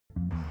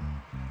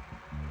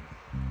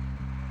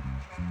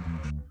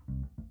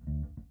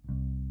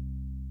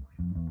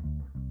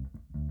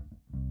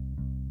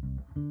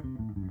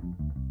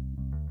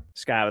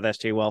Scott with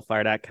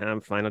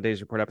sjwellfire.com. Final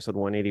Days Report, episode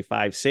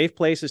 185. Safe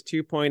Places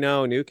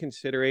 2.0, new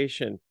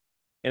consideration.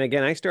 And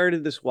again, I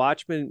started this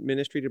Watchman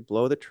ministry to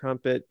blow the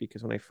trumpet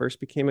because when I first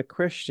became a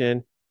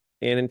Christian,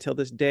 and until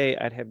this day,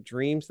 I'd have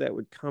dreams that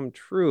would come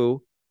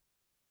true.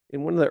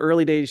 In one of the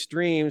early days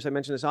dreams, I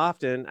mention this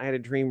often, I had a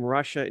dream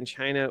Russia and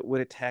China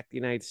would attack the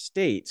United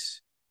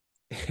States.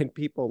 And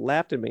people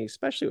laughed at me,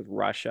 especially with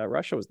Russia.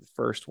 Russia was the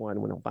first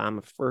one when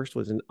Obama first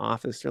was in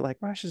office. They're like,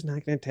 Russia's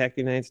not going to attack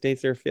the United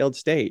States. They're a failed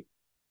state.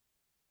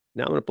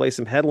 Now I'm going to play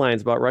some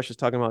headlines about Russia's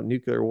talking about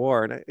nuclear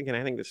war. And again,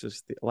 I think this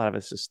is a lot of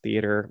this is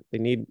theater. They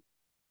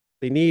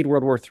need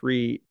World War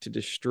III to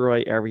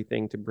destroy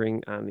everything to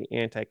bring on the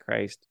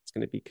Antichrist. It's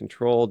going to be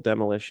controlled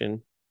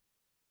demolition.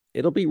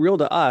 It'll be real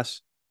to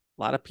us.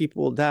 A lot of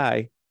people will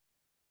die,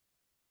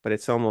 but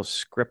it's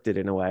almost scripted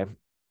in a way.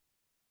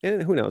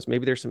 And who knows?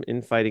 Maybe there's some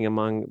infighting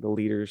among the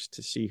leaders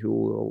to see who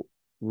will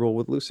rule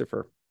with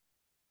Lucifer.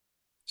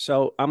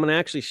 So I'm going to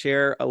actually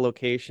share a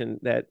location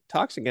that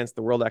talks against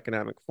the World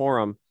Economic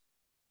Forum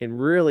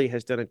and really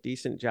has done a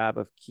decent job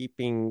of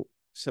keeping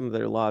some of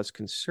their laws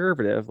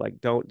conservative, like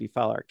don't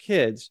defile our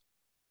kids.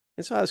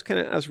 And so I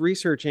was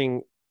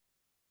researching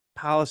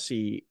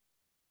policy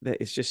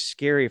that is just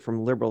scary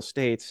from liberal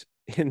states.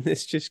 And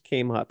this just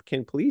came up.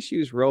 Can police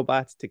use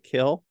robots to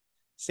kill?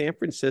 San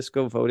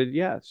Francisco voted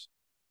yes.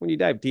 When you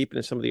dive deep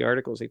into some of the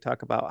articles, they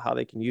talk about how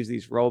they can use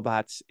these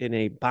robots in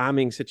a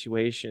bombing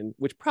situation,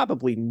 which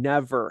probably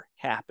never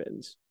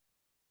happens.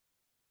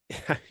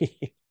 I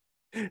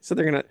mean, so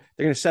they're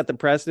gonna set the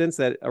precedence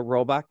that a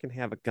robot can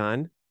have a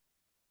gun.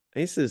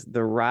 This is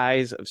the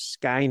rise of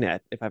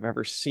Skynet, if I've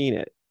ever seen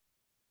it.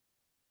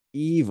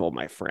 Evil,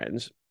 my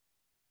friends.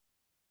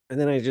 And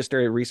then I just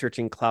started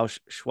researching Klaus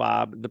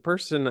Schwab. The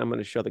person I'm going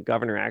to show, the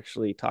governor,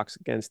 actually talks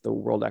against the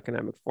World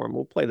Economic Forum.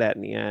 We'll play that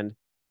in the end.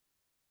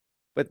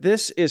 But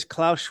this is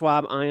Klaus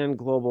Schwab, Ion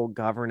Global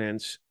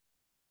Governance,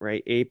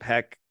 right?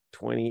 APEC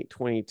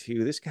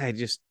 2022. This guy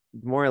just,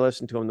 the more I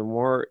listen to him, the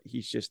more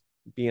he's just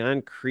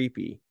beyond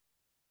creepy.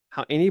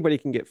 How anybody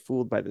can get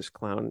fooled by this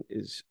clown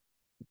is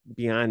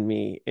beyond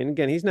me. And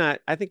again,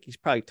 I think he's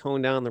probably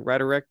toned down the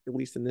rhetoric, at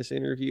least in this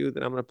interview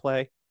that I'm going to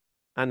play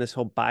on this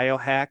whole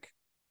biohack,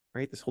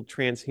 right? This whole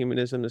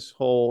transhumanism, this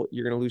whole,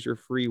 you're going to lose your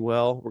free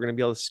will. We're going to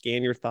be able to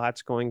scan your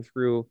thoughts going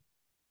through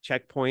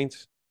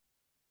checkpoints.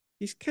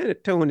 He's kind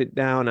of toned it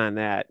down on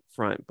that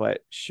front,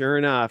 but sure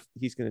enough,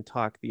 he's going to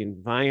talk the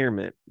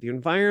environment. The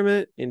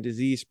environment and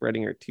disease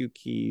spreading are two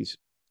key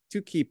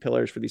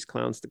pillars for these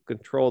clowns to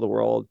control the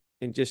world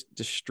and just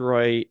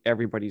destroy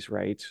everybody's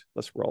rights.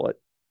 Let's roll it.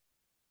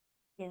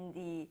 In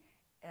the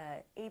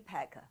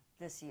APEC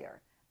this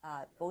year,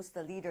 both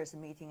the leaders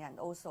meeting and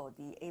also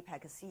the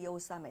APEC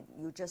CEO summit,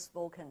 you just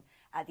spoken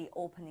at the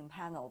opening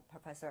panel,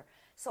 Professor.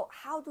 So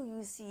how do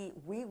you see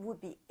we would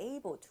be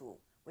able to,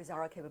 with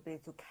our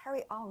capability, to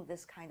carry on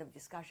this kind of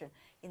discussion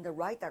in the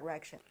right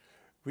direction?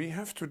 We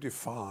have to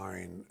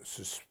define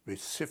the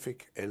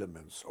specific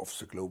elements of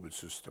the global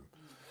system.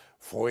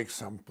 For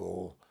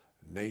example,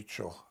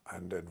 nature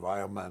and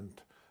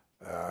environment,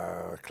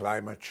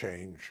 climate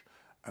change,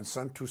 and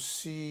then to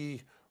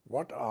see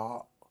what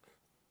are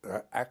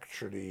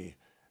actually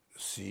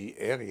the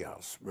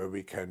areas where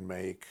we can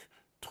make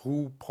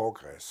true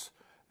progress,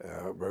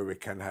 where we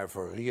can have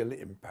a real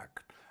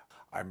impact.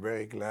 I'm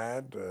very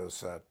glad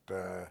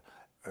that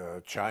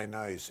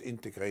China is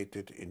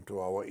integrated into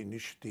our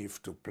initiative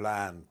to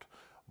plant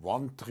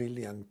 1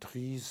 trillion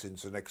trees in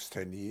the next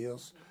 10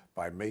 years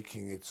by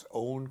making its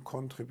own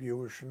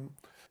contribution.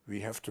 We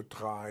have to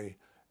try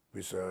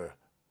with a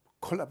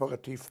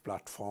collaborative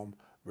platform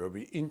where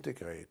we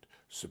integrate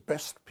the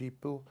best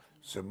people,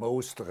 the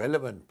most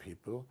relevant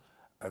people,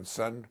 and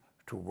then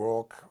to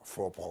work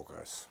for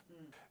progress.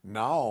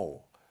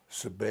 Now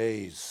the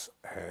base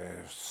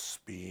has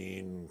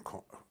been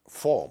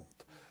formed,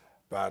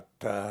 but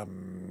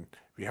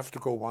we have to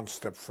go one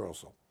step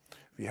further.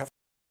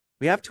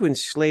 We have to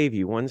enslave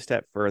you one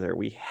step further.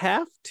 We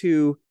have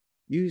to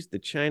use the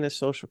China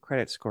social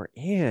credit score,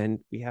 and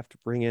we have to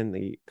bring in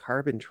the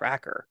carbon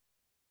tracker.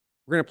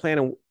 We're going to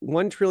plant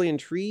 1 trillion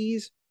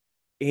trees.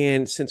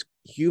 And since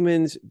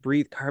humans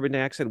breathe carbon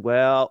dioxide,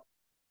 well,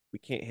 we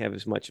can't have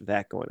as much of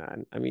that going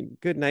on. I mean,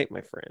 good night,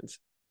 my friends.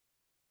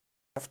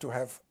 We have to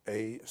have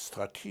a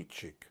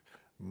strategic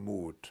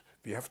mood.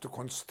 We have to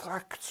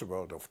construct the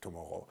world of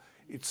tomorrow.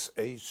 It's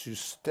a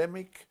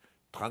systemic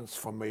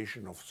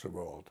transformation of the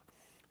world.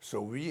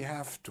 So we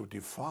have to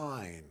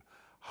define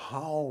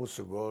how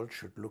the world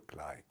should look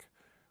like,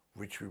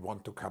 which we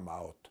want to come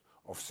out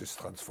of this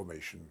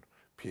transformation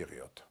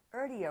period.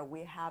 Earlier,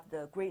 we have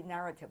the great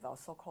narrative of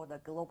so-called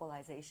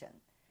globalization.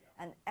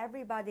 And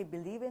everybody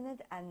believe in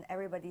it, and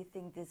everybody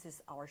think this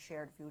is our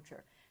shared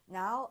future.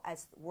 Now,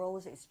 as the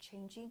world is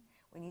changing,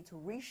 we need to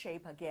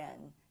reshape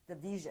again the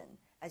vision,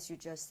 as you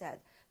just said.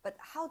 But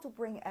how to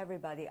bring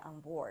everybody on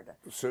board?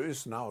 There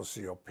is now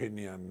the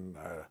opinion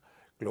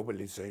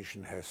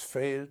globalization has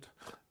failed,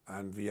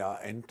 and we are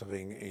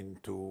entering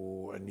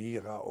into an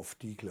era of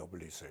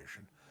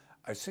deglobalization.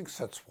 I think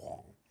that's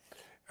wrong.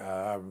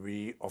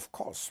 Of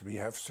course, we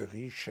have the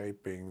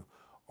reshaping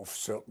of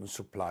certain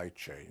supply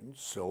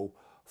chains. So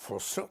for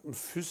certain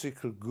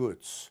physical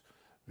goods,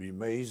 we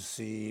may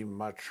see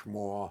much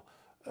more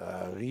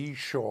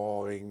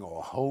reshoring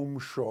or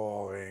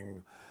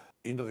homeshoring.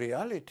 In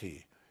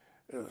reality,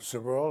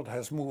 the world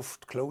has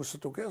moved closer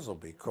together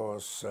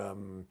because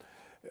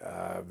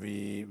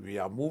we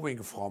are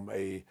moving from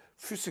a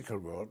physical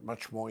world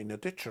much more in a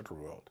digital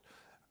world.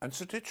 And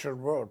the digital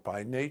world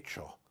by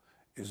nature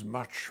is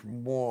much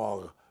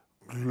more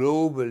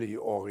globally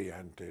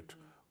oriented.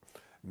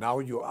 Now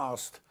you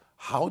asked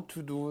how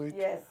to do it.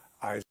 Yes.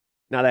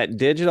 Now that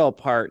digital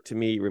part to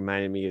me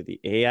reminded me of the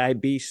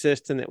AIB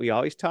system that we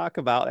always talk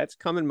about. That's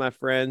coming, my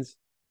friends.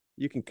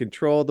 You can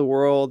control the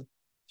world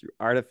through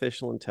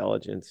artificial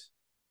intelligence.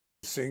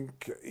 I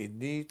think it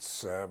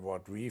needs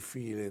what we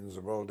feel in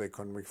the World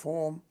Economic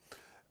Forum,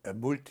 a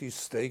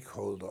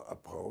multi-stakeholder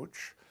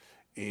approach.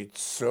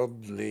 It's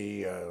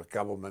certainly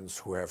governments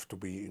who have to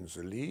be in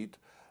the lead,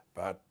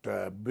 but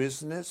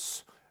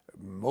business,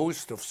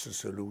 most of the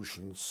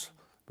solutions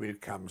will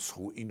come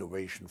through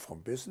innovation from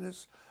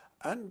business,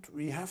 and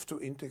we have to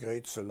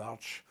integrate the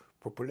large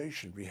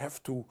population. We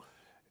have to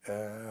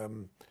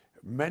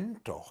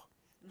mentor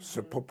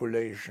the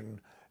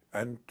population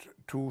and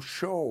to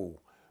show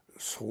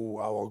through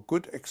our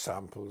good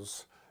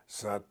examples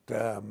that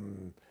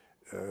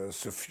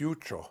the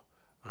future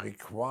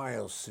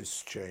requires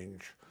this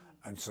change,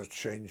 and the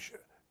change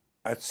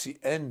at the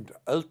end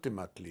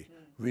ultimately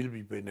will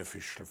be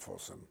beneficial for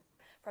them.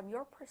 From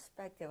your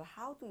perspective,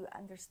 how do you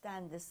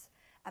understand this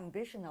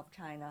ambition of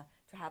China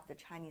to have the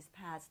Chinese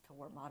path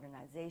toward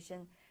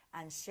modernization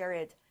and share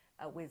it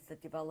with the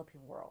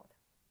developing world?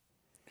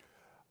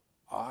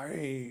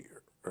 I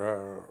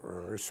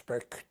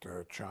respect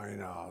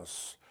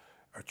China's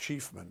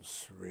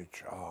achievements,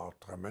 which are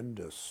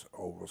tremendous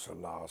over the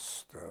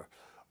last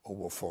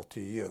over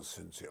 40 years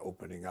since the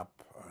opening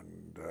up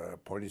and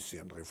policy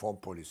and reform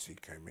policy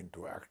came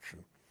into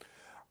action.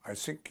 I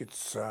think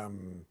it's a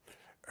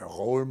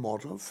role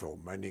model for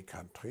many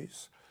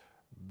countries,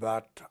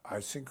 but I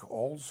think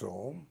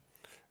also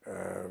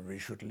we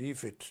should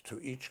leave it to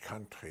each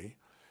country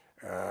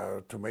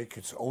to make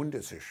its own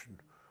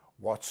decision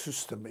what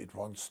system it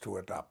wants to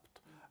adopt.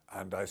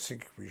 And I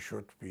think we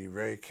should be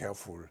very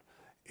careful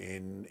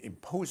in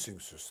imposing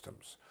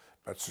systems.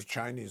 But the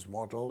Chinese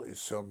model is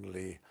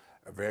certainly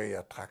a very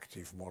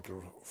attractive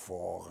model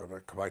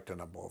for quite a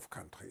number of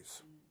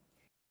countries.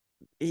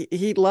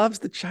 He loves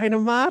the China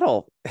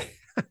model.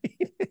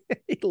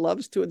 He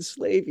loves to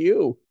enslave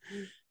you.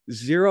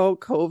 Zero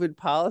COVID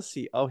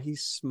policy. Oh,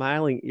 he's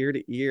smiling ear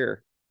to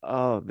ear.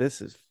 Oh,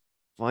 this is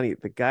funny.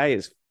 The guy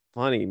is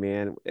funny,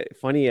 man.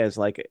 Funny as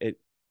like an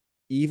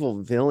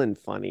evil villain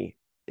funny.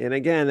 And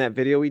again, that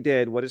video we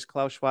did, what is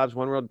Klaus Schwab's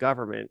one world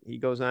government? He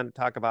goes on to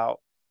talk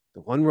about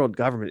the one world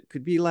government. It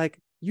could be like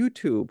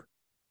YouTube.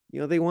 You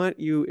know, they want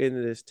you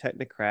in this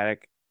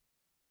technocratic,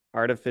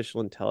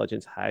 artificial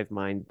intelligence, hive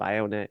mind,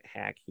 bionet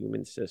hack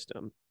human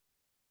system.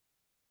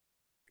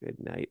 Good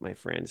night, my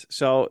friends.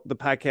 So the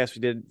podcast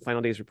we did,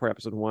 Final Days Report,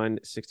 episode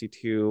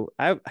 162.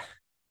 I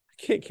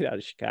can't get out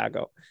of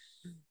Chicago.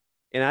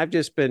 And I've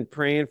just been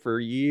praying for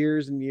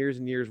years and years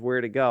and years where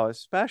to go,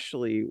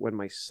 especially when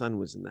my son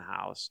was in the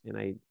house. And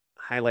I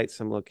highlight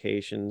some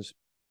locations.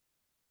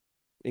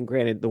 And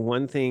granted, the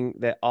one thing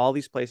that all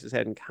these places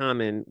had in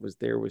common was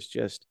there was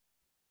just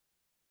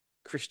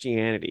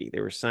Christianity.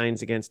 There were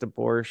signs against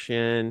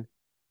abortion.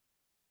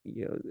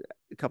 You know,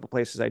 a couple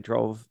places I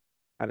drove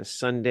on a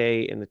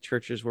Sunday and the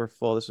churches were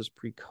full. This was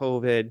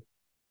pre-COVID.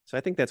 So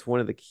I think that's one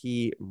of the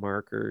key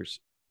markers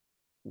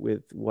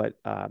with what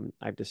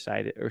I've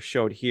decided or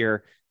showed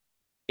here.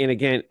 And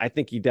again, I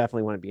think you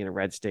definitely want to be in a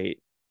red state.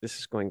 This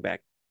is going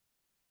back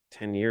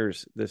 10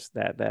 years,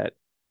 that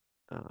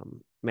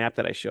map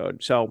that I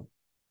showed. So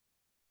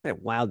I had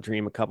a wild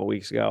dream a couple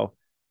weeks ago.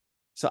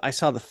 So I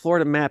saw the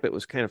Florida map. It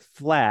was kind of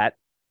flat,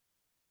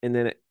 and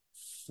then it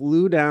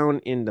flew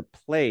down into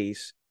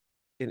place.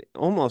 And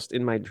almost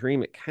in my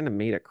dream, it kind of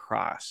made a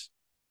cross,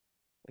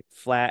 like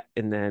flat,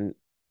 and then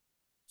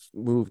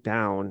moved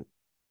down.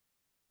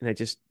 And I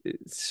just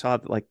saw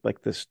like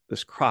this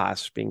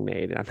cross being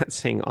made. And I'm not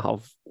saying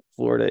all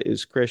Florida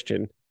is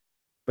Christian,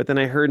 but then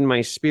I heard in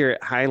my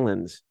spirit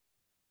Highlands,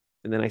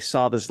 and then I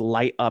saw this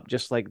light up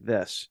just like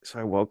this. So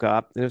I woke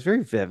up, and it was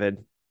very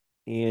vivid,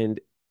 and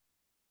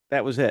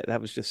that was it. That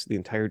was just the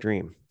entire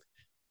dream.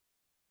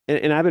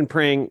 And I've been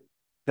praying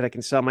that I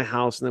can sell my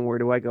house, and then where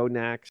do I go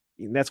next?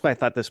 And that's why I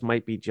thought this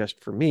might be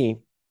just for me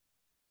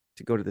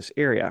to go to this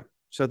area.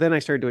 So then I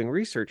started doing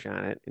research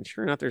on it, and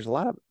sure enough, there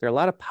are a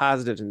lot of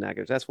positives and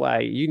negatives. That's why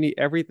you need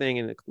everything,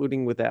 and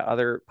including with that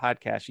other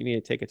podcast, you need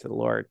to take it to the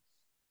Lord.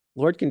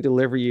 Lord can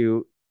deliver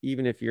you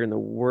even if you're in the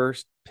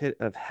worst pit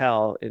of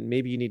hell, and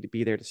maybe you need to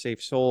be there to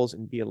save souls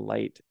and be a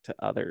light to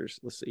others.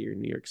 Let's say you're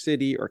in New York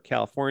City or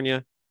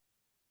California.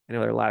 I know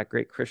there are a lot of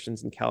great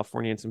Christians in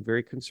California and some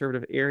very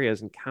conservative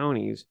areas and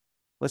counties.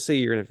 Let's say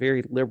you're in a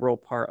very liberal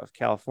part of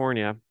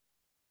California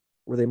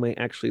where they might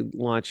actually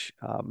launch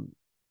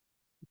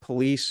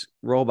police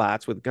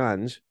robots with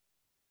guns,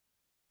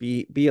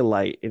 be a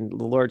light, and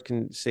the Lord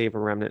can save a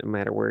remnant no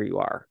matter where you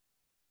are.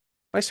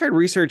 I started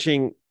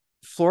researching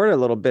Florida a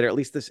little bit, or at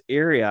least this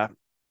area.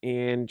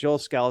 And Joel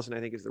Skeleton, I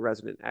think, is the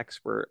resident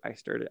expert. I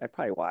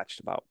probably watched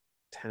about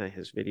 10 of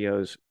his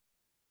videos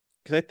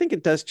because I think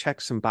it does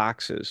check some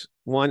boxes.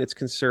 One, it's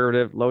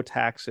conservative, low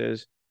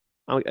taxes.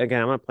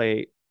 Again, I'm going to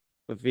play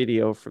a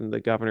video from the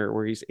governor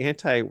where he's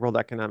anti-World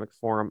Economic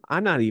Forum.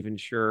 I'm not even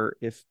sure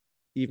if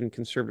even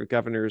conservative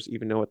governors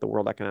even know what the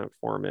World Economic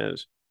Forum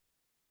is.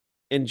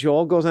 And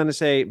Joel goes on to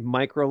say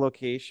micro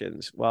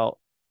locations. Well,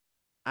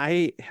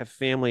 I have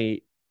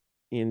family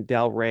in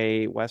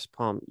Delray, West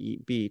Palm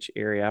Beach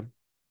area,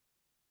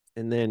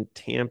 and then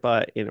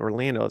Tampa and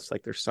Orlando. It's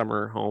like their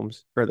summer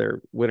homes or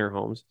their winter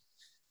homes.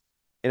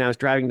 And I was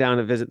driving down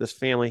to visit this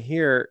family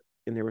here,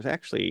 and there was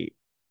actually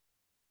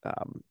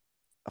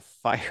a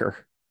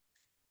fire.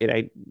 And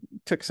I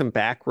took some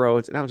back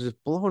roads, and I was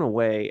just blown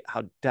away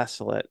how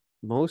desolate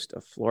most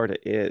of Florida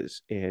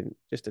is, and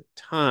just a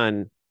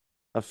ton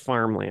of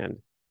farmland,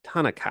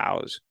 ton of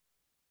cows.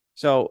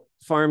 So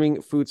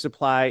farming, food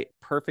supply,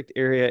 perfect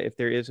area if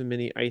there is a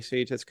mini ice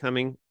age that's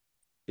coming.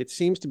 It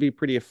seems to be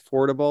pretty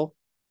affordable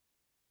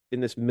in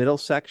this middle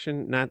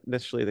section, not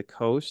necessarily the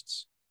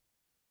coasts.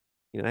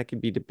 That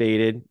could be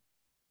debated.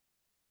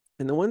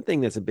 And the one thing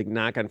that's a big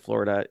knock on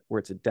Florida, where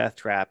it's a death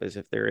trap, is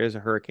if there is a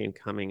hurricane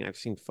coming. I've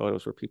seen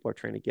photos where people are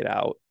trying to get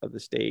out of the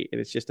state, and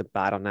it's just a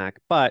bottleneck.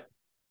 But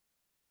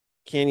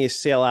can you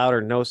sail out,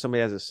 or know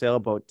somebody has a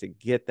sailboat to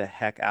get the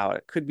heck out?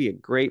 It could be a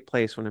great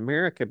place when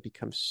America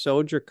becomes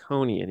so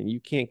draconian and you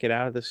can't get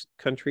out of this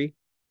country.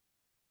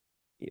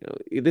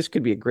 This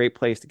could be a great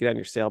place to get on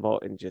your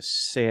sailboat and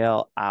just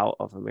sail out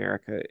of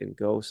America and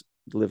go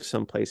live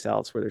someplace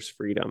else where there's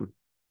freedom.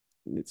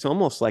 It's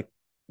almost like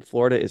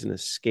Florida is an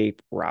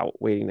escape route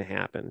waiting to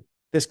happen.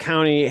 This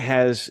county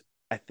has,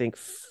 I think,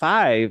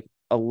 5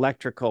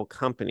 electrical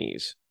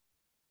companies,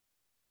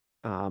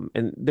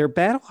 and they're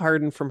battle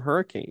hardened from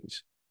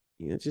hurricanes.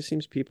 It just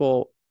seems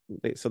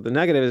so the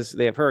negative is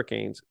they have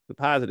hurricanes. The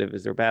positive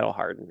is they're battle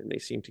hardened, and they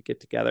seem to get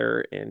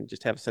together and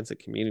just have a sense of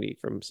community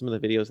from some of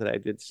the videos that I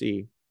did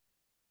see.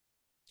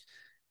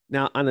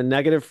 Now, on the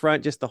negative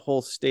front, just the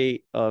whole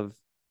state of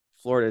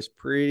Florida is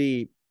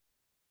pretty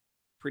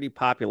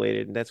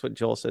populated. And that's what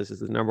Joel says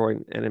is the number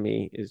one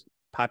enemy is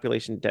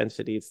population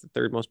density. It's the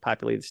 3rd most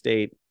populated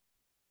state,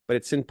 but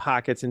it's in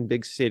pockets in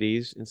big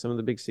cities. And some of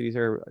the big cities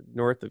are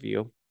north of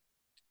you.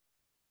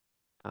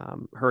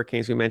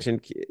 Hurricanes we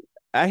mentioned.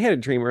 I had a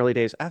dream early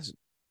days. I was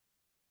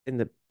in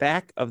the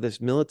back of this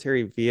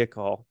military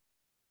vehicle,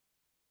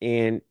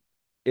 and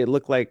it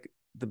looked like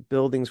the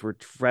buildings were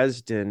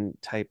Dresden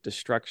type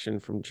destruction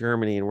from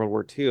Germany in World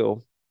War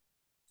II.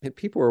 And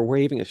people were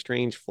waving a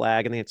strange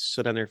flag, and they had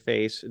soot on their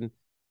face. And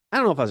I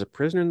don't know if I was a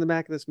prisoner in the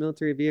back of this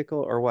military vehicle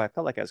or what. I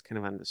felt like I was kind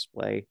of on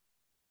display.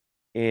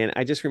 And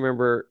I just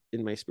remember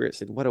in my spirit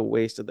saying, what a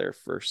waste of their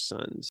first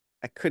sons.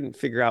 I couldn't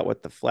figure out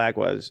what the flag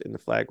was, and the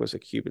flag was a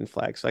Cuban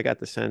flag. So I got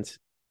the sense,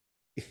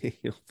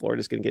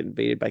 Florida's going to get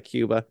invaded by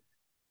Cuba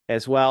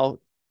as well.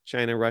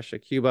 China, Russia,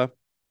 Cuba.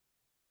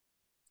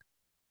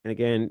 And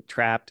again,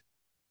 trapped,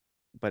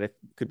 but it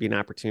could be an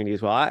opportunity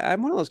as well.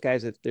 I'm one of those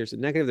guys, if there's a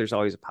negative, there's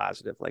always a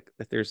positive. Like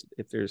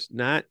if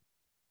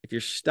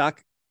you're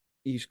stuck,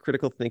 use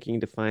critical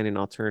thinking to find an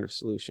alternative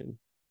solution.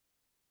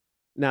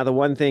 Now, the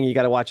one thing you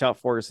got to watch out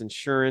for is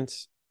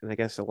insurance. And I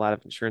guess a lot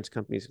of insurance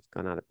companies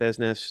have gone out of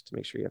business to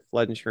make sure you have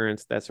flood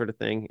insurance, that sort of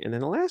thing. And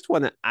then the last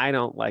one that I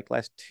don't like,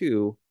 last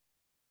 2,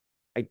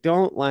 I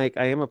don't like,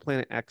 I am a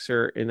Planet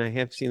Xer, and I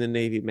have seen the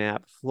Navy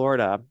map.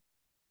 Florida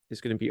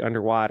is going to be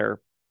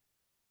underwater.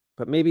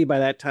 But maybe by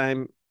that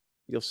time,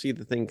 you'll see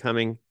the thing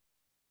coming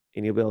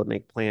and you'll be able to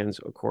make plans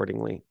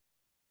accordingly.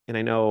 And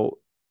I know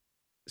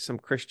some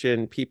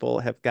Christian people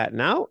have gotten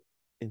out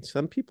and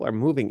some people are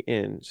moving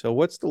in. So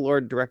what's the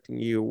Lord directing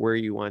you where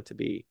you want to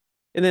be?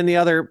 And then the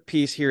other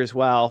piece here as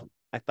well,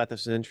 I thought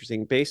this was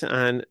interesting. Based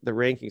on the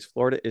rankings,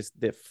 Florida is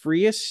the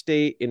freest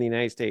state in the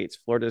United States.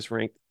 Florida is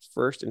ranked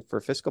 1st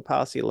for fiscal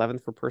policy,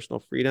 11th for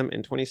personal freedom,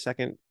 and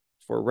 22nd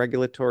for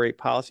regulatory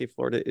policy.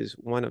 Florida is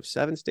one of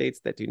 7 states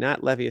that do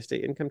not levy a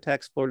state income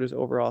tax. Florida's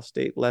overall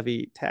state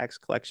levy tax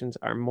collections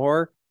are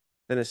more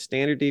than a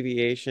standard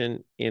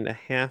deviation and a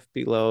half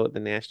below the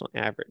national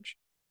average.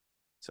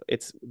 So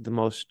it's the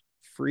most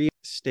free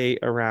state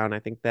around. I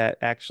think that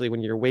actually,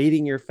 when you're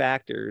weighting your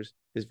factors,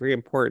 is very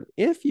important.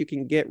 If you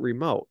can get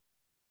remote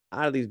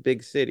out of these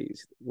big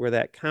cities, where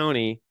that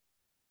county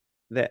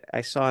that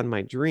I saw in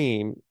my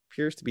dream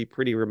appears to be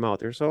pretty remote.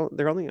 There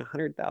are only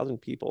 100,000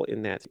 people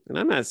in that. And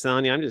I'm not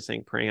selling you, I'm just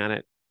saying pray on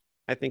it.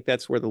 I think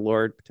that's where the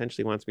Lord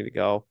potentially wants me to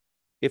go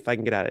if I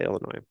can get out of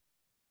Illinois.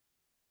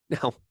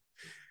 Now,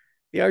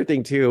 the other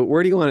thing too,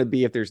 where do you want to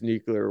be if there's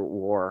nuclear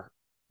war,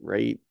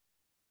 right?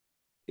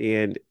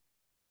 And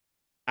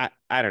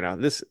I don't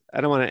know.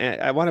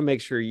 I want to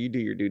make sure you do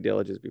your due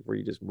diligence before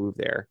you just move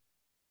there.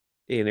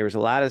 And there was a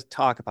lot of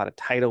talk about a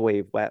tidal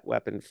wave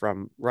weapon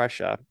from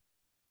Russia.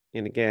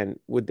 And again,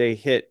 would they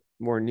hit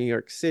more New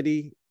York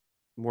City,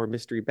 more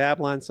Mystery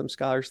Babylon, some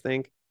scholars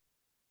think,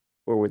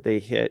 or would they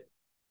hit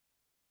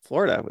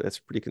Florida, that's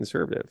pretty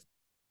conservative.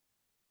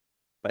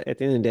 But at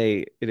the end of the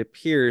day, it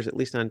appears, at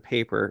least on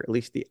paper, at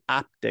least the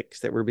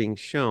optics that were being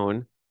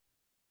shown,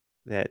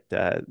 that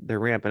they're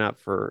ramping up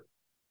for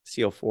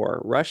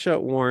CO4. Russia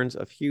warns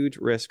of huge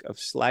risk of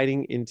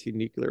sliding into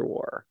nuclear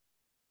war.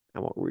 I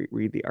won't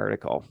read the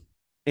article.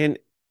 And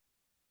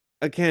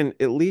again,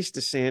 at least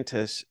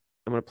DeSantis,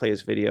 I'm going to play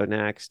his video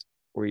next,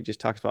 where he just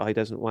talks about how he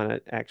doesn't want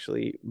to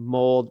actually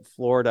mold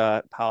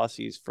Florida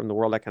policies from the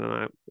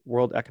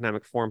World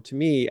Economic Forum. To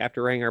me,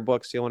 after writing our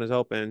book, Steel One is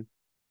Open,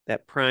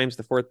 that primes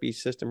the fourth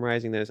beast system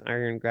rising, that is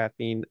iron,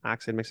 graphene,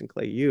 oxide, mixing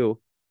clay U.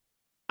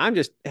 I'm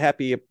just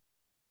happy if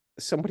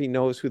somebody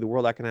knows who the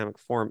World Economic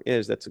Forum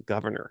is that's a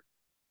governor.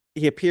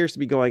 He appears to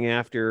be going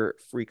after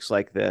freaks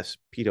like this,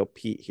 Pedo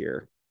Pete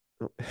here.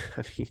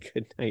 I mean,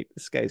 good night.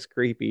 This guy's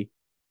creepy.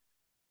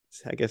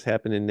 It's, I guess,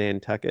 happened in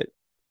Nantucket.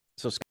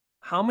 So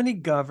how many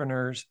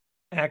governors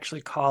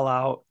actually call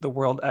out the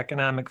World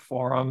Economic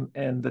Forum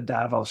and the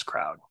Davos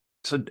crowd?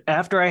 So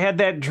after I had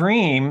that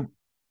dream,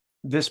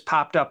 this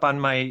popped up on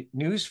my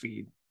news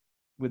feed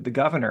with the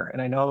governor.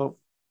 And I know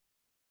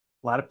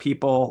a lot of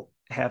people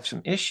have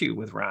some issue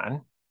with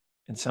Ron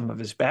and some of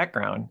his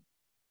background.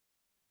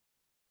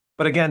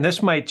 But again,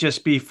 this might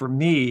just be for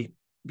me,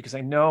 because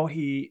I know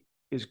he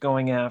is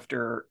going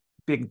after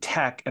big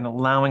tech and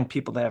allowing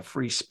people to have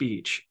free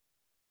speech.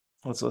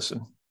 Let's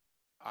listen.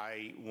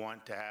 I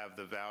want to have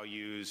the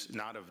values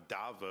not of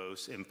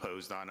Davos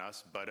imposed on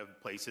us, but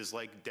of places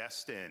like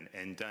Destin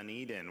and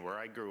Dunedin, where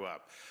I grew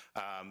up.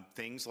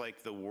 Things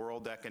like the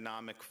World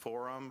Economic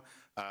Forum,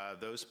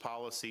 those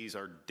policies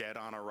are dead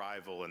on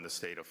arrival in the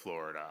state of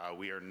Florida.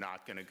 We are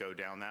not going to go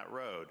down that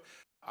road.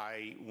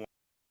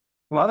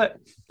 Love it.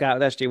 Scott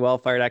with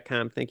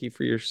sjwellfire.com. Thank you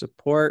for your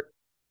support.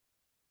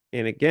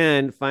 And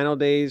again, Final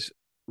Days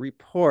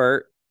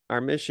report,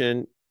 our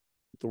mission: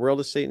 the world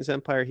is Satan's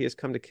empire. He has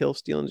come to kill,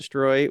 steal, and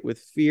destroy. With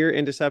fear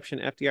and deception,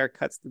 FDR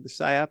cuts through the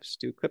psyops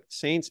to equip the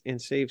saints and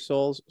save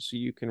souls so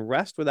you can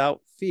rest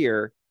without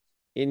fear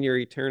in your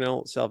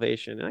eternal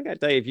salvation. And I got to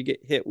tell you, if you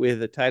get hit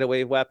with a tidal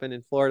wave weapon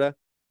in Florida,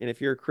 and if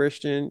you're a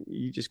Christian,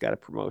 you just got a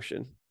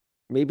promotion.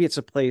 Maybe it's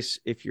a place,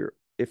 if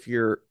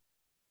you're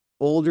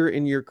older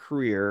in your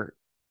career,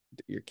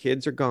 your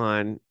kids are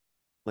gone,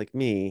 like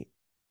me,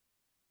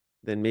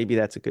 then maybe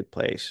that's a good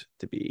place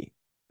to be.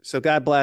 So God bless.